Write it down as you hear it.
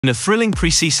In a thrilling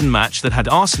pre-season match that had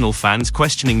Arsenal fans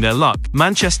questioning their luck,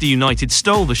 Manchester United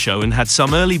stole the show and had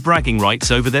some early bragging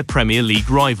rights over their Premier League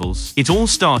rivals. It all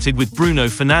started with Bruno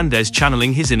Fernandes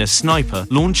channeling his inner sniper,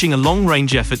 launching a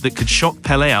long-range effort that could shock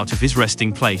Pelé out of his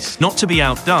resting place. Not to be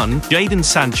outdone, Jadon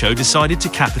Sancho decided to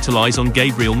capitalise on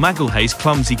Gabriel Maguire's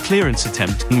clumsy clearance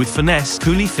attempt, and with finesse,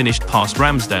 coolly finished past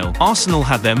Ramsdale. Arsenal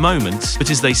had their moments,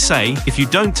 but as they say, if you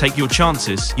don't take your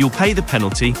chances, you'll pay the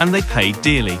penalty, and they paid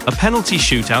dearly. A penalty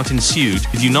shootout ensued,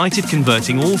 with United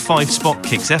converting all 5 spot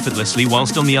kicks effortlessly,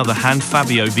 whilst on the other hand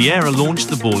Fabio Vieira launched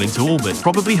the ball into orbit,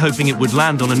 probably hoping it would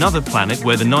land on another planet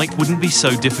where the night wouldn't be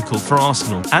so difficult for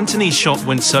Arsenal. Antony's shot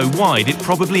went so wide it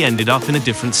probably ended up in a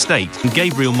different state, and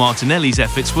Gabriel Martinelli's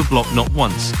efforts were blocked not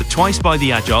once, but twice by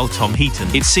the agile Tom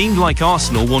Heaton. It seemed like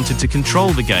Arsenal wanted to control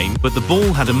the game, but the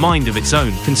ball had a mind of its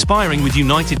own, conspiring with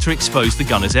United to expose the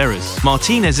Gunners' errors.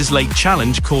 Martinez's late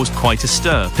challenge caused quite a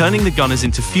stir, turning the Gunners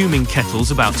into fuming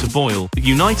kettles about to boil, but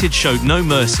United showed no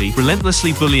mercy,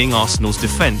 relentlessly bullying Arsenal's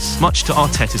defence, much to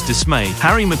Arteta's dismay.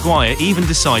 Harry Maguire even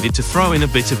decided to throw in a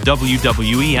bit of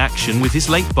WWE action with his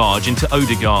late barge into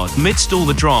Odegaard. Amidst all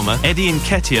the drama, Eddie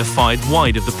Nketiah fired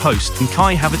wide of the post, and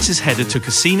Kai Havertz's header took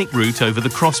a scenic route over the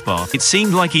crossbar. It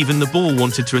seemed like even the ball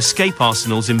wanted to escape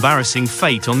Arsenal's embarrassing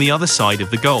fate on the other side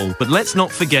of the goal. But let's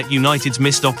not forget United's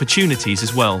missed opportunities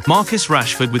as well. Marcus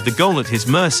Rashford, with the goal at his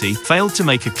mercy, failed to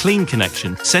make a clean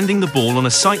connection, sending the ball on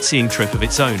a sightseeing trip of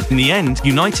its own. In the end,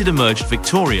 United emerged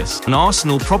victorious, and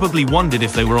Arsenal probably wondered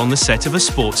if they were on the set of a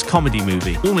sports comedy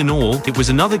movie. All in all, it was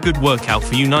another good workout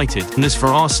for United, and as for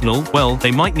Arsenal, well,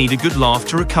 they might need a good laugh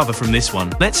to recover from this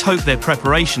one. Let's hope their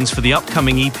preparations for the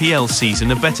upcoming EPL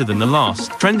season are better than the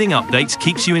last. Trending Updates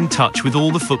keeps you in touch with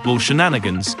all the football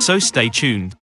shenanigans, so stay tuned.